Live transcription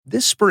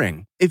This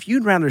spring, if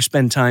you'd rather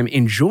spend time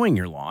enjoying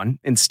your lawn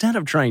instead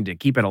of trying to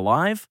keep it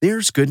alive,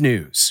 there's good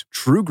news.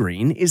 True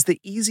Green is the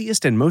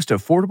easiest and most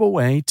affordable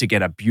way to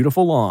get a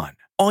beautiful lawn.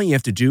 All you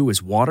have to do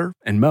is water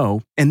and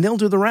mow, and they'll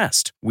do the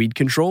rest. Weed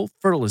control,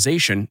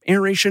 fertilization,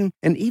 aeration,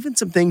 and even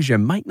some things you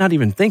might not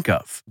even think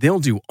of. They'll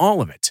do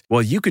all of it,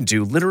 while you can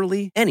do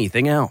literally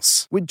anything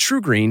else. With True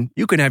Green,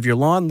 you can have your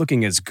lawn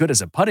looking as good as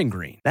a putting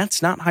green.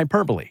 That's not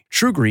hyperbole.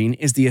 True Green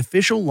is the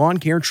official lawn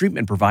care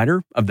treatment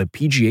provider of the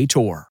PGA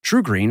Tour.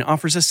 True Green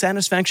offers a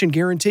satisfaction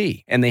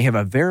guarantee, and they have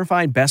a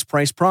verified best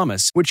price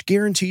promise, which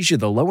guarantees you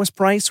the lowest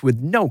price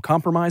with no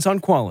compromise on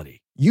quality.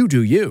 You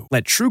do you.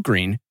 Let True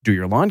Green do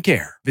your lawn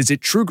care. Visit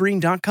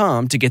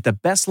TrueGreen.com to get the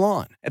best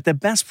lawn at the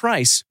best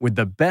price with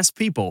the best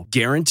people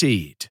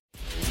guaranteed.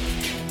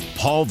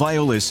 Paul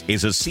Violas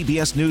is a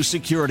CBS News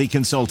security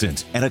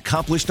consultant, an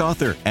accomplished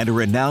author, and a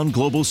renowned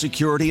global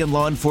security and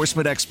law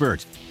enforcement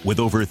expert. With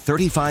over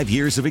 35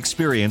 years of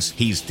experience,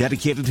 he's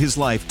dedicated his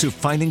life to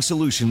finding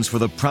solutions for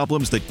the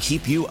problems that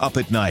keep you up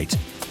at night.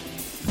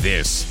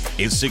 This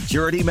is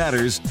Security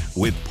Matters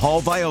with Paul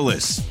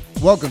Violas.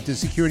 Welcome to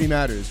Security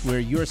Matters,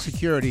 where your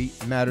security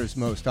matters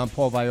most. I'm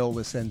Paul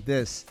Violas, and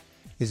this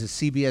is a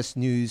CBS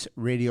News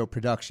radio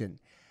production.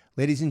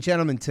 Ladies and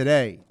gentlemen,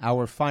 today,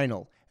 our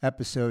final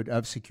episode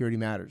of Security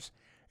Matters.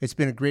 It's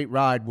been a great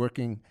ride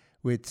working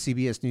with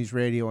CBS News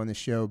Radio on the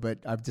show, but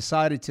I've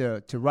decided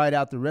to ride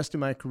out the rest of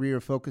my career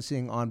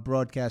focusing on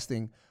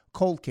broadcasting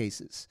cold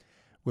cases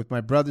with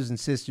my brothers and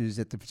sisters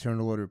at the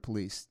Fraternal Order of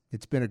Police.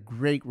 It's been a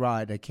great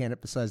ride. I can't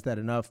emphasize that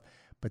enough,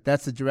 but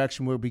that's the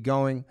direction we'll be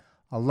going.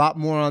 A lot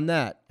more on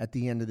that at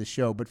the end of the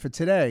show. But for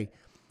today,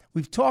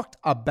 we've talked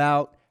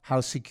about how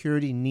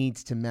security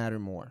needs to matter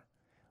more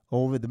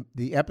over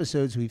the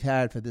episodes we've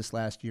had for this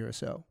last year or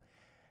so.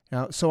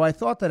 Now, so I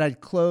thought that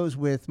I'd close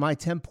with my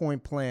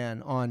 10-point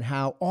plan on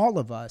how all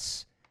of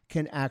us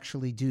can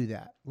actually do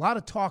that. A lot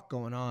of talk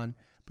going on,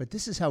 but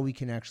this is how we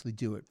can actually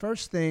do it.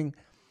 First thing,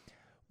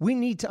 we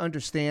need to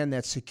understand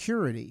that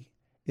security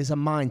is a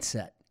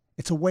mindset.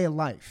 It's a way of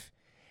life.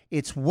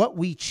 It's what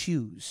we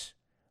choose.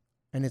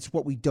 And it's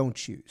what we don't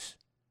choose.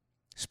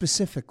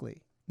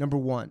 Specifically, number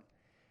one,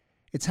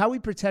 it's how we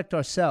protect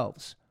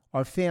ourselves,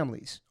 our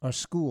families, our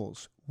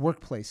schools,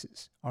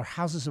 workplaces, our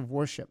houses of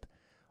worship,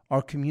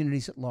 our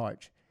communities at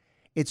large.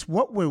 It's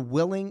what we're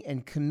willing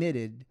and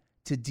committed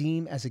to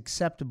deem as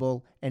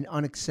acceptable and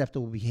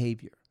unacceptable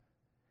behavior.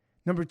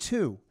 Number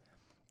two,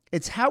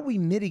 it's how we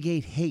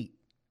mitigate hate.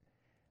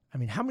 I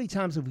mean, how many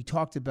times have we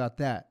talked about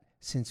that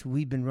since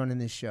we've been running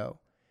this show?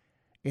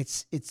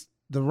 It's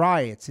the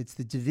riots, it's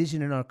the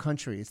division in our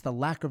country, it's the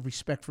lack of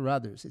respect for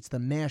others, it's the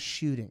mass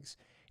shootings.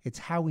 It's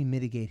how we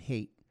mitigate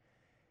hate.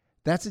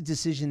 That's a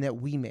decision that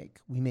we make.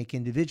 We make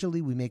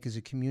individually, we make as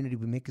a community,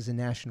 we make as a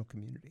national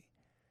community.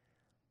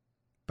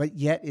 But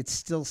yet it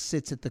still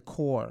sits at the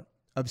core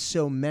of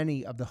so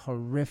many of the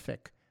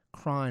horrific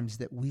crimes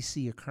that we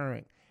see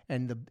occurring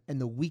and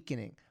the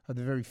weakening of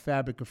the very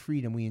fabric of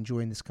freedom we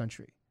enjoy in this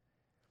country.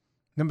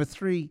 Number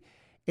three,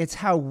 it's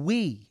how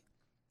we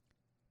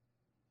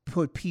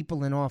put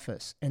people in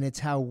office, and it's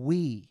how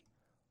we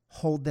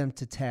hold them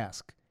to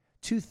task.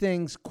 Two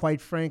things,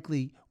 quite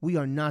frankly, we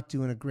are not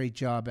doing a great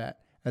job at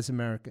as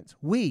Americans.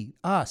 We,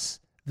 us,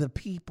 the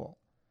people.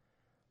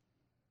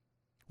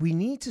 We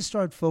need to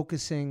start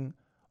focusing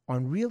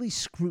on really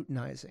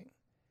scrutinizing.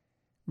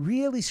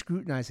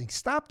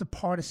 Stop the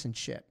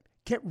partisanship.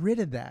 Get rid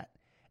of that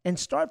and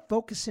start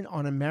focusing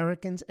on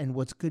Americans and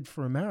what's good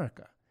for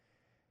America.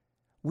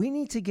 We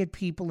need to get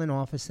people in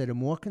office that are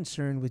more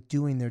concerned with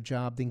doing their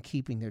job than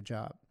keeping their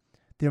job.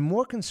 They're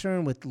more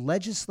concerned with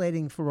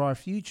legislating for our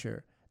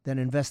future than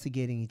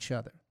investigating each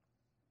other.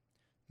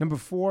 Number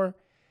four,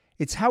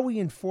 it's how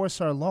we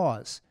enforce our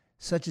laws,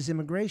 such as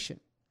immigration.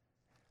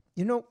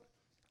 You know,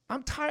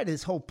 I'm tired of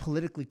this whole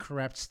politically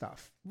correct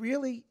stuff.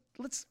 Really,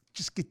 let's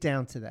just get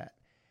down to that.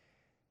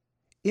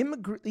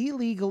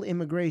 Illegal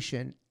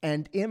immigration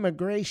and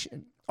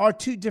immigration are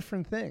two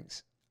different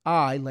things.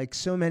 I, like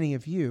so many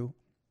of you,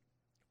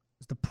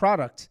 is the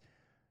product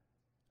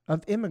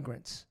of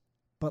immigrants,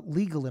 but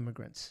legal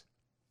immigrants.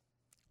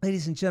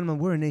 Ladies and gentlemen,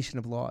 we're a nation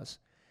of laws.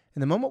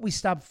 And the moment we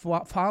stop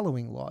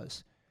following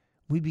laws,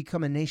 we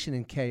become a nation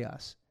in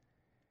chaos.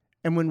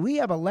 And when we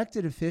have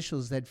elected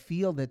officials that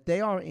feel that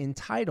they are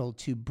entitled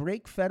to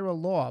break federal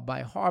law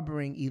by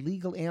harboring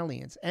illegal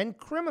aliens and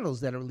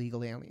criminals that are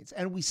illegal aliens,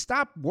 and we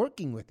stop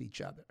working with each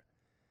other,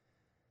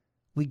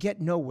 we get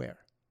nowhere,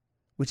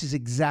 which is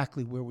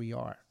exactly where we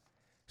are.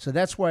 So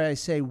that's why I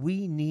say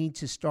we need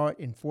to start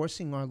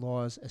enforcing our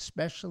laws,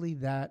 especially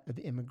that of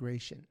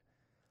immigration.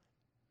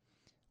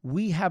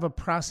 We have a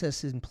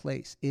process in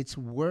place. It's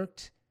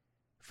worked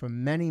for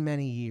many,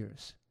 many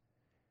years.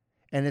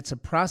 And it's a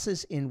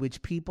process in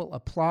which people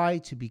apply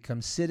to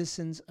become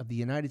citizens of the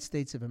United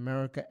States of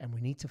America, and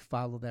we need to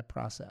follow that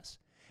process.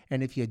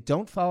 And if you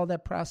don't follow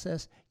that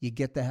process, you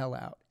get the hell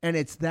out. And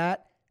it's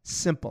that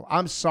simple.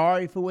 I'm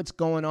sorry for what's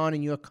going on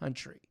in your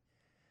country,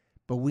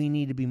 but we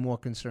need to be more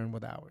concerned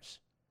with ours.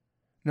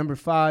 Number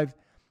five,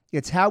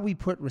 it's how we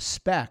put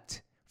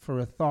respect for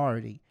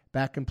authority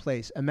back in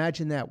place.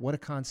 Imagine that. What a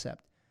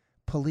concept.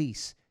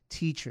 Police,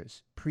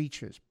 teachers,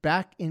 preachers,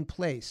 back in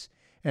place,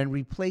 and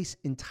replace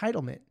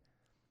entitlement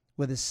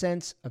with a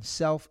sense of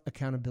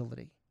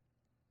self-accountability.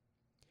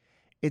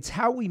 It's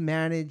how we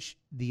manage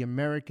the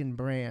American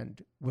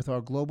brand with our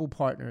global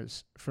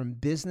partners, from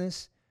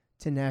business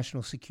to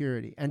national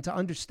security, and to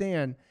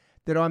understand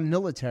that our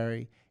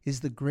military is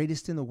the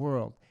greatest in the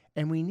world,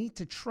 and we need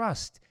to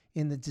trust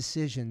in the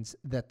decisions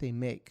that they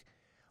make.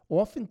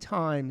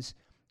 Oftentimes,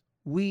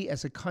 we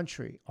as a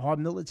country, our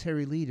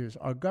military leaders,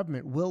 our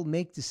government will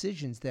make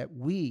decisions that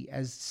we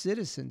as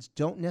citizens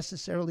don't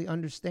necessarily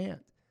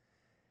understand.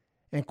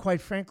 And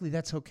quite frankly,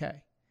 that's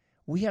okay.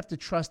 We have to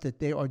trust that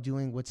they are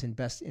doing what's in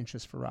best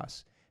interest for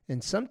us.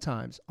 And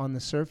sometimes on the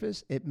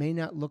surface, it may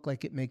not look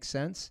like it makes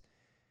sense,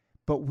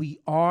 but we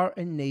are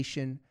a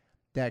nation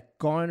that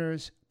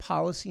garners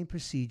policy and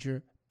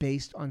procedure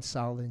based on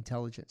solid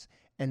intelligence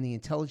and the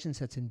intelligence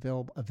that's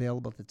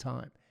available at the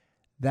time.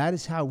 That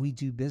is how we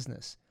do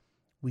business.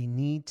 We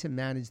need to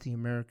manage the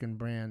American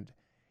brand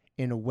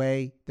in a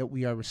way that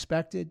we are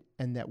respected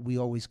and that we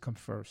always come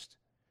first.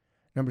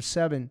 Number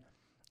 7,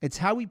 it's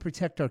how we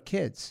protect our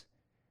kids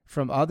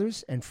from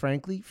others and,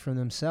 frankly, from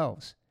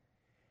themselves.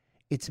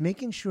 It's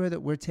making sure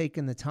that we're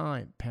taking the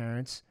time,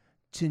 parents,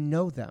 to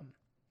know them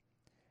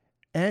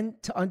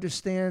and to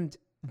understand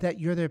that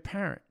you're their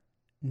parent,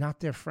 not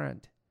their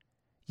friend.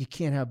 You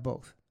can't have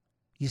both.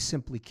 You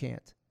simply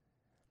can't.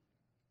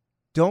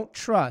 Don't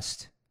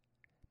trust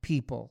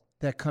people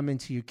that come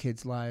into your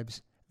kids'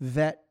 lives.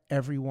 Vet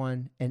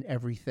everyone and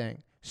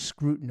everything.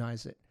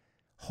 Scrutinize it.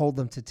 Hold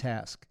them to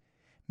task.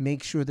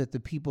 Make sure that the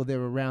people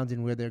they're around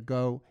and where they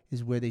go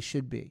is where they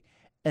should be.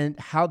 And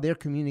how they're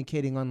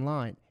communicating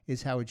online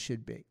is how it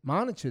should be.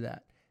 Monitor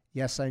that.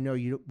 Yes, I know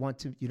you want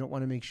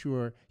to make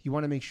sure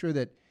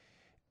that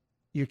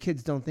your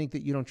kids don't think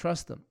that you don't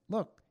trust them.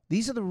 Look,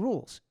 these are the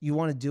rules. You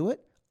want to do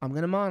it? I'm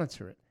going to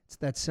monitor it. It's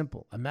that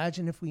simple.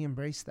 Imagine if we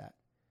embrace that.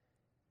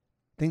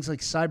 Things like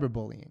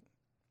cyberbullying.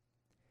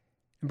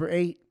 Number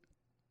 8,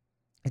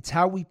 it's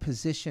how we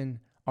position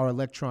our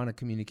electronic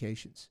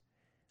communications.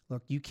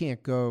 Look, you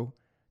can't go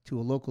to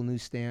a local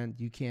newsstand.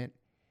 You can't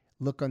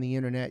look on the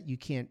internet. You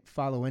can't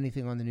follow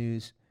anything on the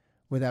news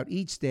without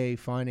each day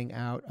finding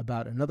out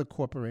about another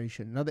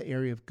corporation, another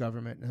area of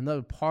government,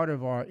 another part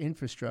of our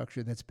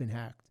infrastructure that's been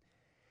hacked.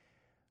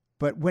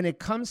 But when it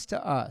comes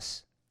to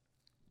us,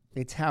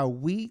 it's how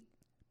we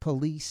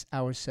police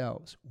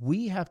ourselves.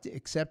 We have to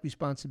accept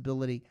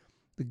responsibility.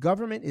 The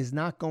government is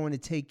not going to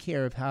take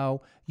care of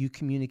how you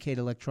communicate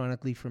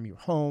electronically from your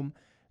home,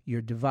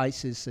 your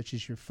devices such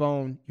as your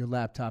phone, your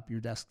laptop,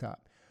 your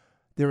desktop.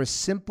 There are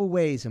simple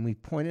ways, and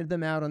we've pointed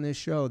them out on this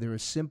show, there are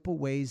simple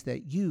ways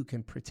that you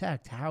can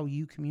protect how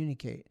you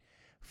communicate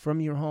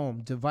from your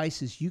home,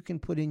 devices you can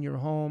put in your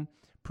home,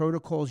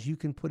 protocols you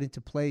can put into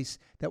place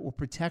that will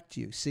protect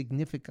you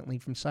significantly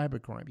from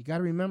cybercrime. You got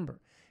to remember,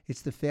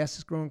 it's the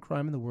fastest growing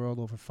crime in the world,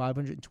 over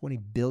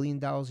 $520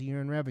 billion a year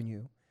in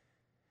revenue,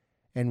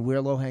 and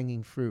we're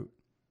low-hanging fruit.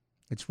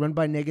 It's run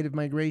by negative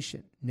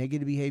migration.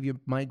 Negative behavior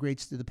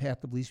migrates to the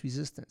path of least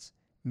resistance.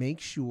 Make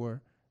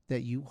sure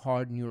that you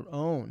harden your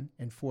own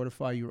and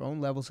fortify your own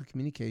levels of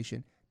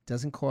communication.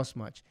 Doesn't cost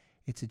much.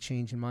 It's a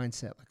change in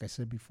mindset, like I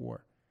said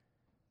before.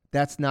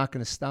 That's not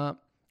going to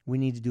stop. We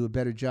need to do a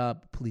better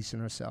job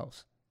policing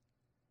ourselves.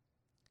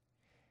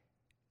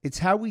 It's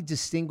how we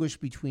distinguish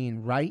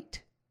between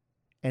right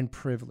and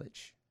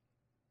privilege.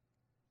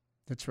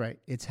 That's right.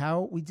 It's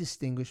how we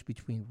distinguish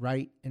between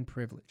right and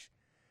privilege.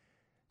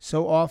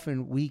 So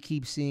often we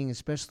keep seeing,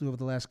 especially over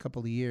the last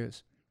couple of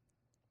years,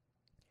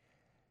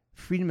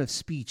 freedom of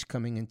speech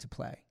coming into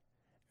play.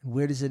 And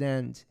where does it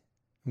end?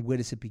 And where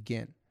does it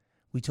begin?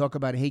 We talk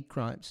about hate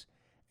crimes,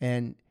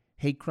 and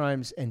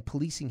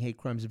policing hate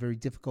crimes are very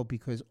difficult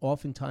because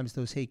oftentimes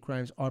those hate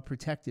crimes are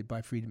protected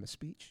by freedom of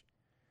speech.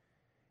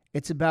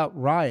 It's about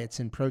riots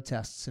and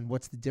protests, and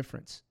what's the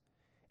difference?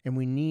 And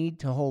we need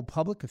to hold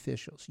public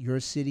officials, your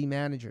city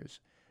managers,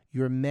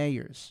 your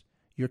mayors,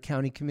 your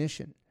county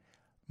commission,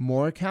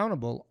 more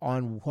accountable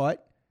on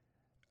what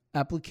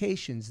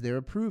applications they're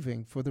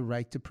approving for the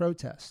right to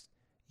protest.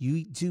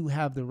 You do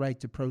have the right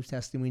to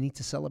protest, and we need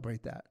to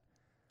celebrate that.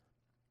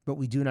 But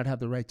we do not have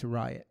the right to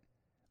riot.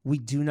 We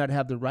do not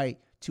have the right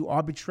to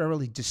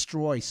arbitrarily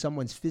destroy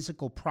someone's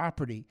physical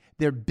property,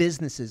 their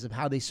businesses, of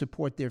how they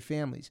support their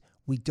families.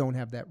 We don't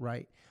have that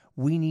right.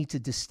 We need to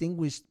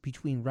distinguish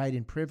between right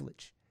and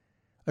privilege.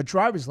 A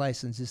driver's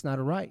license is not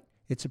a right.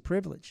 It's a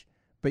privilege.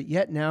 But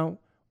yet now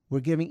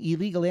we're giving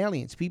illegal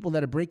aliens, people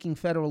that are breaking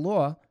federal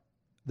law,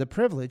 the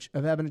privilege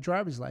of having a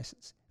driver's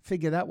license.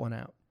 Figure that one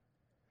out.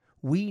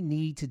 We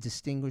need to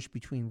distinguish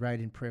between right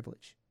and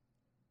privilege.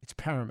 It's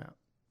paramount.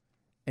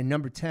 And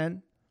number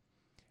 10,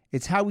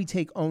 it's how we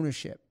take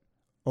ownership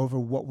over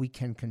what we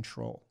can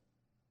control.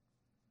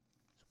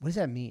 What does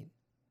that mean?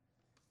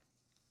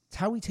 It's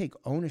how we take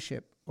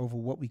ownership over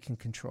what we can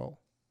control.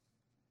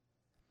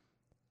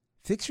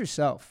 Fix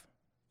yourself,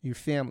 your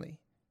family,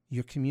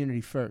 your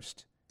community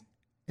first,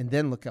 and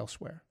then look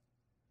elsewhere.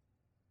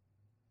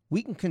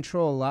 We can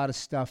control a lot of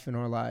stuff in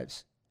our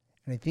lives,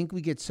 And I think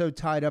we get so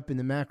tied up in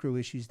the macro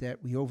issues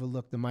that we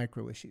overlook the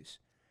micro issues.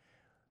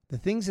 The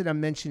things that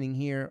I'm mentioning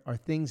here are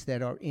things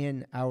that are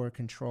in our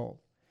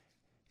control.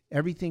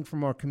 Everything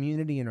from our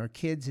community and our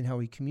kids and how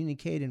we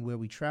communicate and where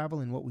we travel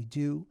and what we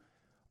do,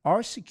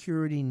 our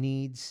security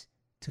needs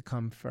to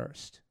come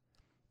first.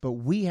 But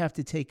we have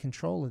to take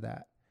control of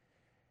that.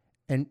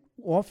 And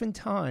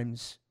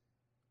oftentimes,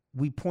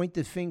 we point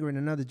the finger in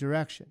another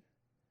direction.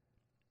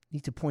 We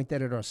need to point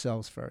that at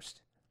ourselves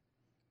first.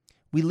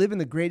 We live in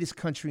the greatest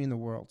country in the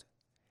world.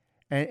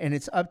 And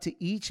it's up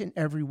to each and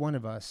every one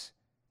of us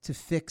to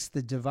fix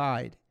the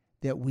divide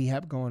that we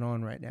have going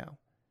on right now.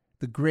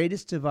 The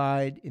greatest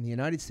divide in the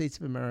United States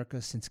of America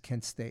since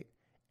Kent State,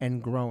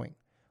 and growing.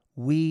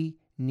 We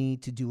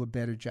need to do a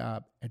better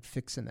job at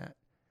fixing that.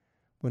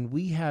 When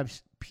we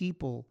have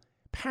people,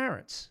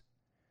 parents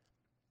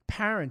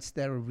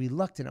that are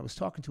reluctant. I was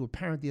talking to a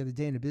parent the other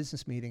day in a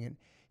business meeting, and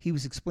he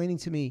was explaining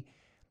to me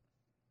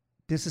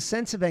there's a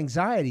sense of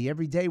anxiety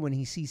every day when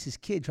he sees his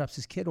kid, drops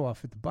his kid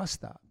off at the bus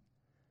stop.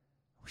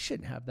 We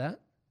shouldn't have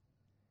that.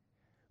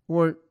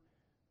 Or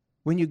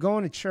when you're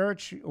going to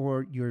church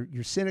or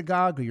your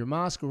synagogue or your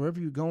mosque or wherever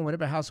you're going,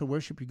 whatever house of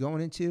worship you're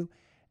going into,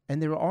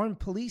 and there are armed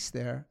police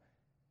there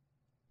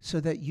so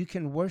that you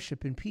can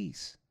worship in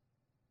peace.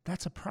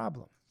 That's a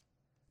problem.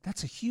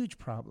 That's a huge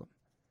problem.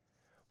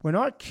 When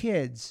our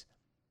kids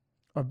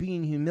are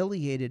being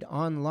humiliated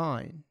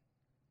online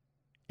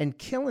and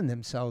killing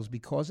themselves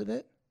because of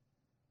it,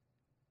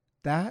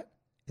 that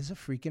is a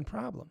freaking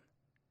problem.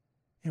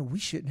 And we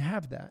shouldn't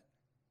have that.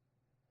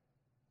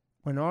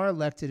 When our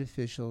elected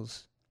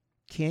officials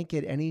can't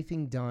get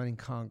anything done in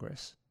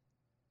Congress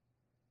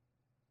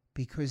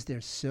because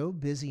they're so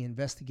busy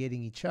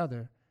investigating each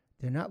other,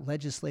 they're not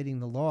legislating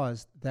the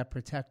laws that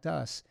protect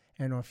us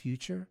and our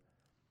future,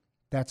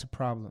 that's a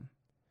problem.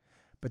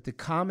 But the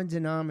common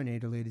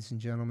denominator, ladies and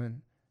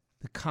gentlemen,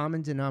 the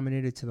common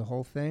denominator to the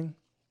whole thing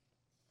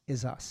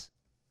is us.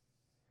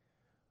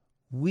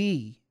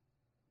 We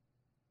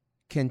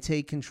can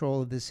take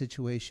control of this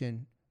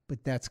situation,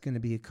 but that's going to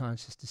be a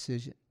conscious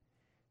decision.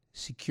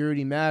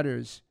 Security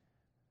Matters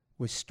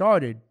was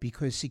started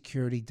because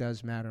security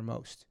does matter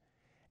most.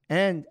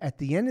 And at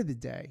the end of the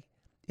day,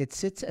 it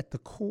sits at the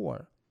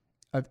core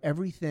of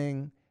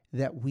everything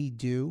that we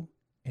do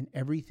and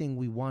everything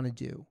we want to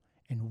do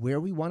and where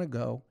we want to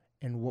go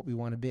and what we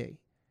want to be.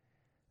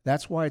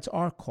 That's why it's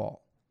our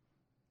call.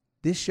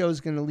 This show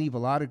is going to leave a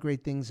lot of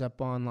great things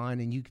up online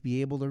and you can be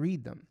able to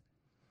read them.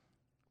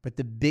 But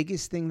the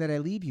biggest thing that I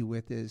leave you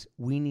with is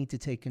we need to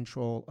take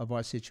control of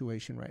our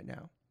situation right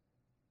now.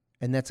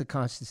 And that's a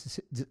conscious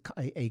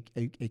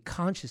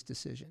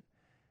decision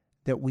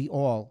that we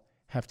all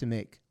have to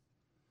make.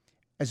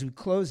 As we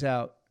close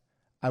out,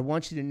 I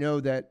want you to know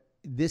that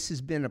this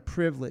has been a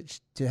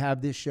privilege to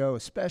have this show,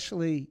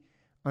 especially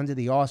under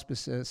the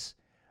auspices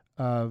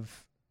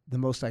of the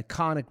most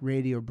iconic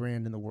radio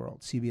brand in the world,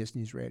 CBS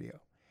News Radio.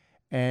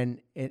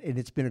 And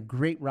it's been a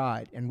great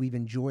ride, and we've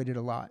enjoyed it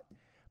a lot.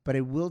 But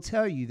I will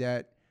tell you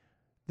that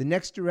the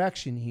next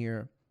direction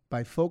here,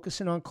 by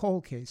focusing on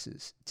cold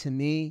cases, to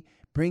me,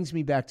 brings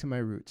me back to my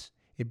roots.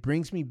 It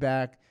brings me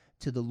back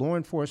to the law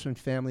enforcement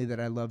family that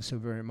I love so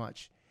very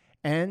much.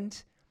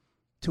 And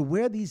to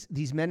where these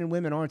men and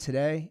women are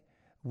today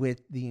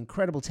with the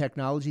incredible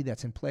technology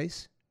that's in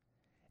place.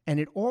 And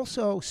it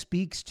also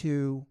speaks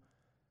to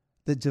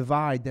the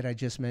divide that I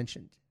just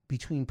mentioned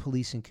between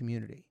police and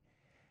community.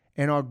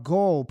 And our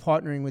goal,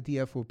 partnering with the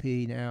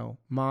FOP now,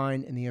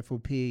 mine and the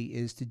FOP,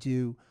 is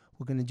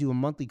we're going to do a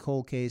monthly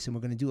cold case, and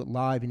we're going to do it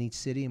live in each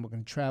city, and we're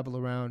going to travel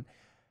around.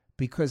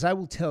 Because I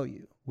will tell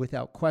you,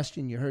 without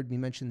question, you heard me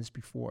mention this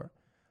before,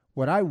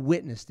 what I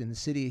witnessed in the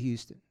city of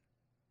Houston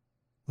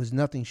was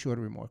nothing short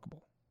of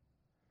remarkable.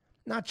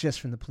 Not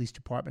just from the police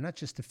department, not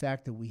just the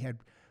fact that we had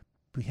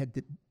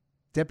the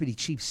deputy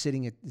chief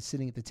sitting at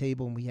the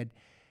table, and we had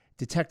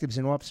detectives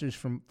and officers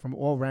from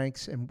all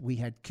ranks, and we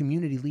had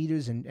community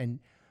leaders and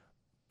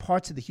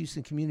parts of the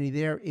Houston community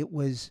there. It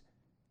was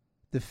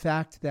the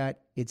fact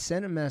that it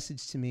sent a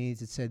message to me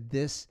that said,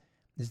 this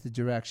is the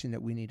direction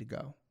that we need to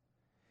go.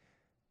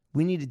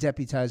 We need to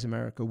deputize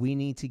America. We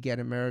need to get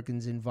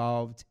Americans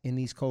involved in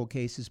these cold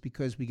cases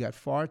because we got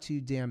far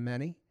too damn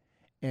many,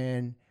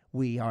 and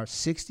we are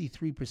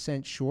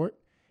 63% short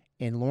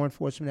in law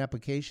enforcement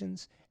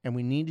applications, and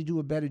we need to do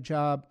a better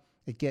job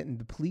at getting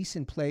the police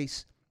in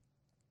place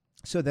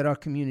so that our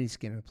communities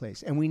get in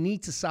place. And we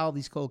need to solve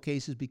these cold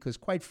cases because,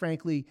 quite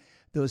frankly,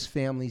 those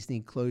families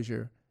need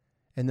closure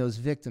and those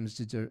victims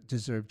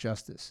deserve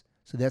justice.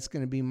 So that's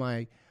going to be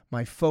my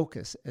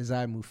focus as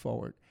I move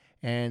forward.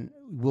 And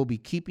we'll be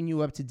keeping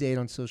you up to date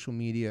on social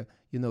media.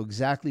 You'll know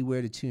exactly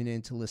where to tune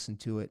in to listen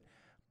to it.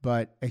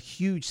 But a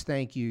huge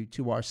thank you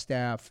to our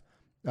staff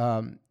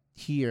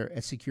here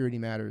at Security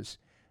Matters,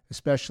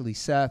 especially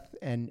Seth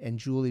and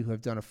Julie, who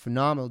have done a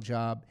phenomenal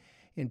job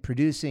in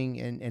producing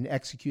and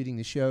executing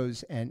the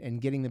shows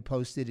and getting them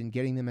posted and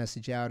getting the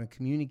message out and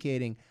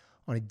communicating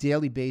on a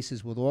daily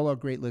basis with all our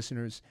great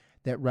listeners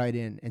that write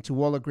in. And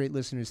to all our great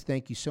listeners,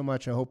 thank you so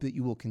much. I hope that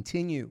you will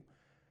continue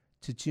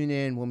to tune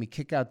in when we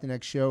kick out the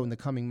next show in the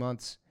coming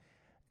months.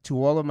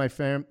 To all of my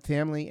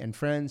family and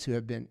friends who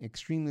have been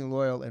extremely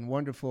loyal and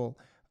wonderful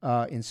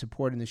in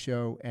supporting the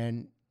show,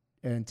 and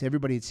to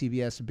everybody at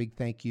CBS, a big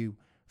thank you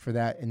for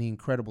that and the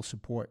incredible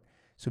support.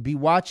 So be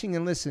watching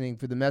and listening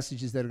for the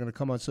messages that are going to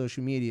come on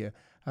social media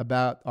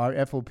about our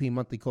FOP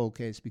Monthly Cold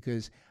Case,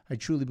 because I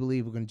truly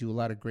believe we're going to do a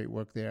lot of great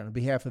work there. And on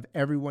behalf of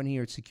everyone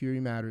here at Security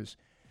Matters,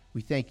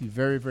 we thank you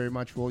very, very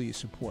much for all your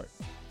support.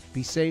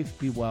 Be safe,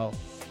 be well.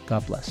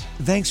 God bless.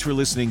 Thanks for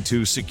listening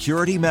to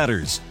Security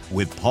Matters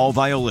with Paul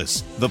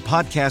Violas. The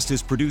podcast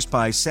is produced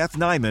by Seth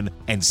Nyman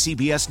and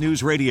CBS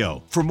News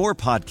Radio. For more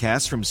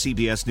podcasts from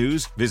CBS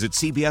News, visit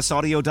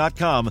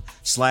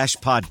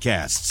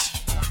cbsaudio.com/podcasts.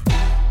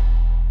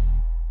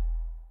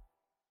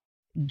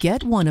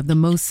 Get one of the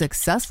most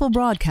successful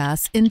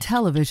broadcasts in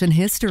television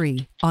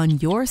history on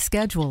your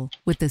schedule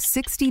with the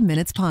 60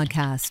 Minutes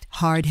Podcast.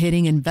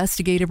 Hard-hitting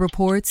investigative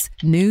reports,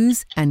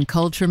 news, and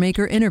culture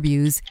maker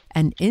interviews,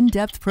 and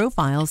in-depth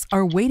profiles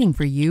are waiting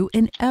for you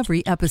in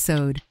every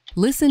episode.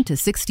 Listen to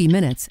 60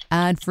 Minutes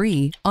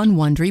ad-free on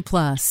Wondery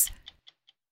Plus.